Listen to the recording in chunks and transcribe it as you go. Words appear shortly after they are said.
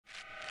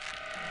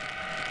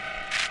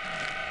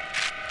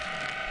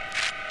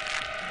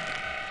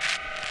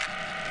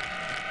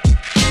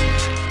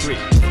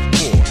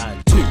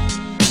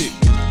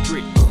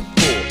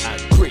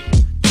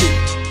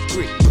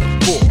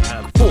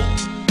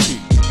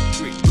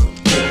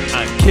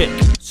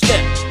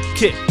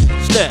kick,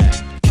 snare,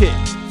 kick,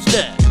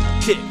 snare,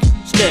 kick,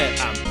 snare,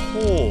 and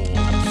pause.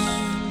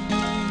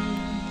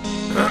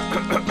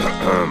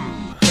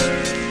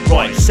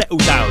 Right, settle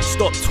down,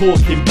 stop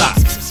talking back.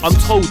 I'm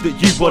told that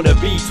you wanna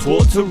be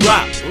taught to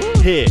rap.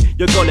 Here,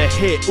 you're gonna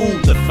hear all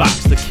the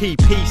facts, the key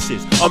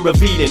pieces, I'm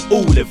revealing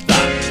all of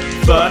that.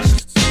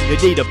 First, you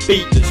need a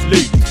beat that's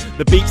looped.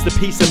 The beat's the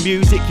piece of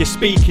music you're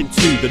speaking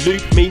to. The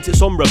loop means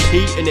it's on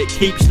repeat and it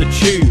keeps the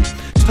tune.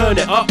 Turn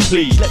it up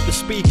please, let the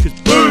speakers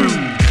boom.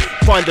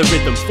 Find the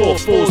rhythm,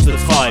 4/4's the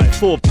time.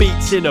 4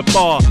 beats in a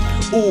bar,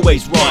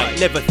 always right,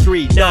 never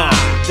 3, nah.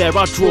 There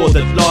I draw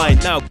the line,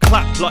 now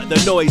clap like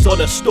the noise on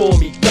a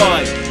stormy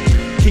night.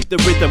 Keep the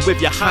rhythm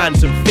with your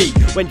hands and feet.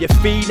 When you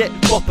feel it,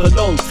 bop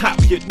along, tap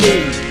your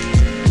knee.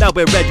 Now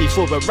we're ready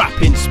for a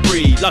rapping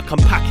spree, like I'm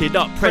packing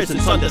up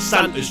presents under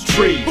Santa's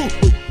tree.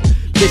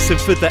 Listen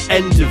for the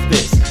end of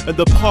this, and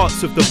the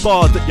parts of the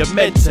bar that you're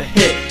meant to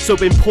hit. So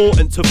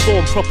important to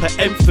form proper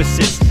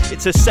emphasis.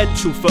 It's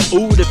essential for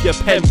all of your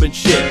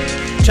penmanship.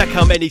 Check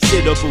how many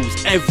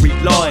syllables, every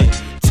line.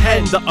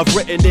 10 that I've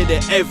written in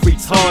it every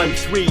time.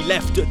 3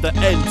 left at the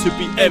end to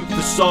be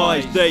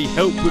emphasised. They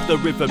help with the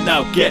rhythm,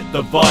 now get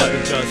the vibe.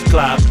 And just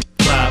clap,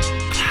 clap,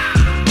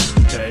 clap.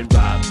 Then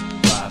rap,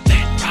 rap,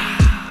 then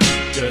rap.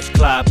 Just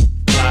clap,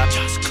 clap,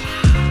 just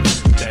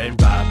clap. Then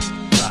rap,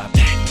 rap,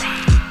 then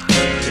rap.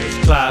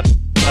 Just clap,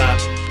 clap,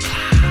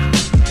 clap.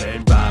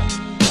 Then rap,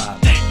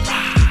 rap, then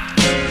rap.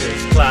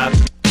 Just clap,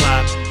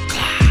 clap,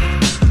 clap.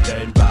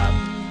 Then rap,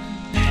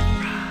 then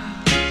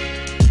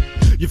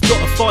rap. You've got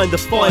to find the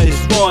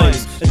finest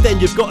rhymes, and then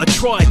you've got to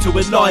try to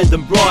align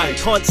them right.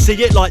 Can't see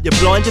it like you're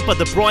blinded by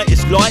the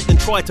brightest light, then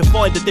try to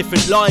find a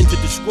different line to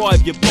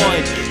describe your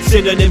mind.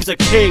 Synonyms are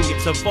king,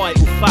 it's a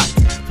vital fact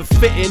for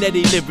fitting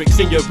any lyrics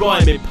in your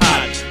rhyming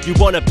pad. You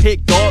wanna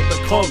pick dot but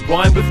can't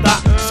rhyme with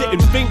that? Sit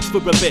and think for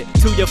a bit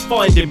till you're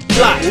finding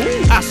black.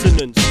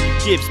 Assonance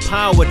gives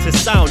power to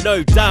sound,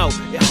 no doubt.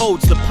 It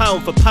holds the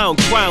pound for pound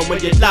crown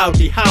when you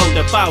loudly hound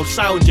a vowel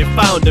sound you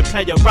found and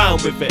play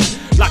around with it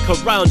like a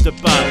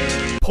roundabout.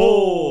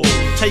 Pause,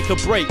 take a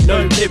break,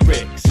 no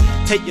lyrics.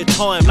 Take your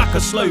time like a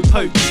slow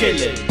poke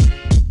chilling.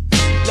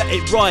 Let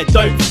it ride,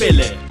 don't fill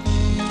it.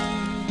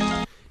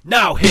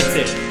 Now hit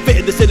it,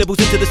 fitting the syllables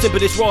into the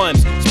simplest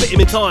rhymes. Spit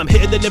 'em in time,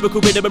 hitting the lyrical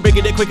rhythm and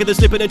bringing it quicker than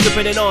slipping and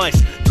tripping in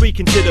ice.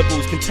 Tweaking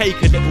syllables can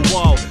take a little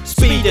while,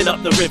 speeding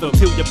up the rhythm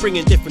till you're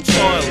bringing different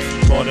styles.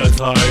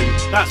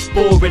 Monotone, that's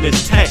boring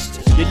as test.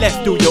 You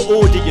left all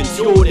your audience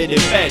yawning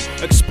in bed.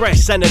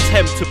 Express and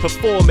attempt to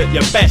perform at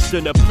your best,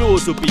 and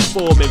applause will be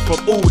forming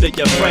from all of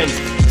your friends.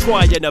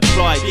 Try and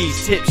apply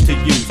these tips to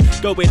use,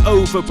 going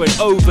over and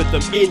over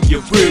them in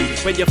your room.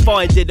 When you're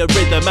finding a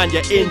rhythm and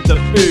you're in the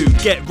mood,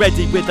 get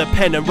ready with a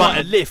pen and write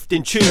a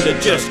lifting tune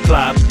and just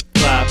clap,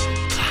 clap,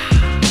 clap.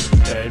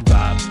 Then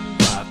rap,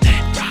 rap,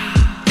 then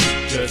rap.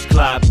 Just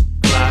clap,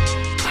 clap,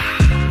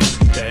 clap.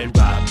 Then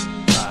rap,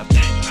 rap,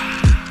 then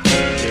rap.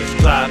 Just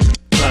clap,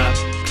 clap,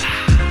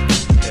 clap.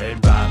 Then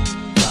rap,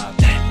 rap,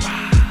 then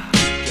rap.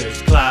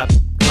 Just clap,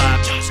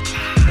 clap, just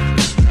clap.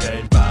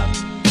 Then rap,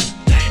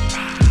 then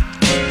rap.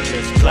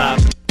 Just clap,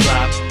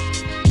 clap,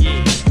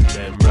 yeah.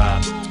 Then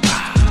rap,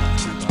 clap,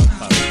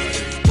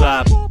 then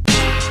rap.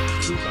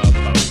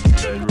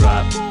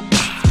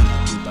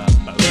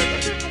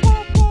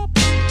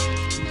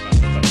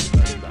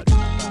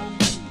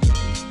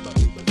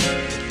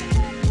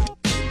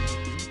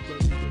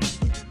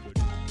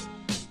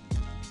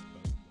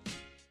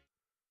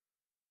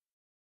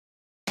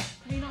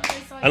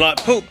 And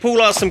like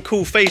pull out some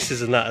cool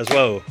faces and that as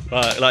well.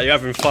 Like you're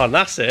having fun.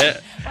 That's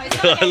it.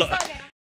 Right,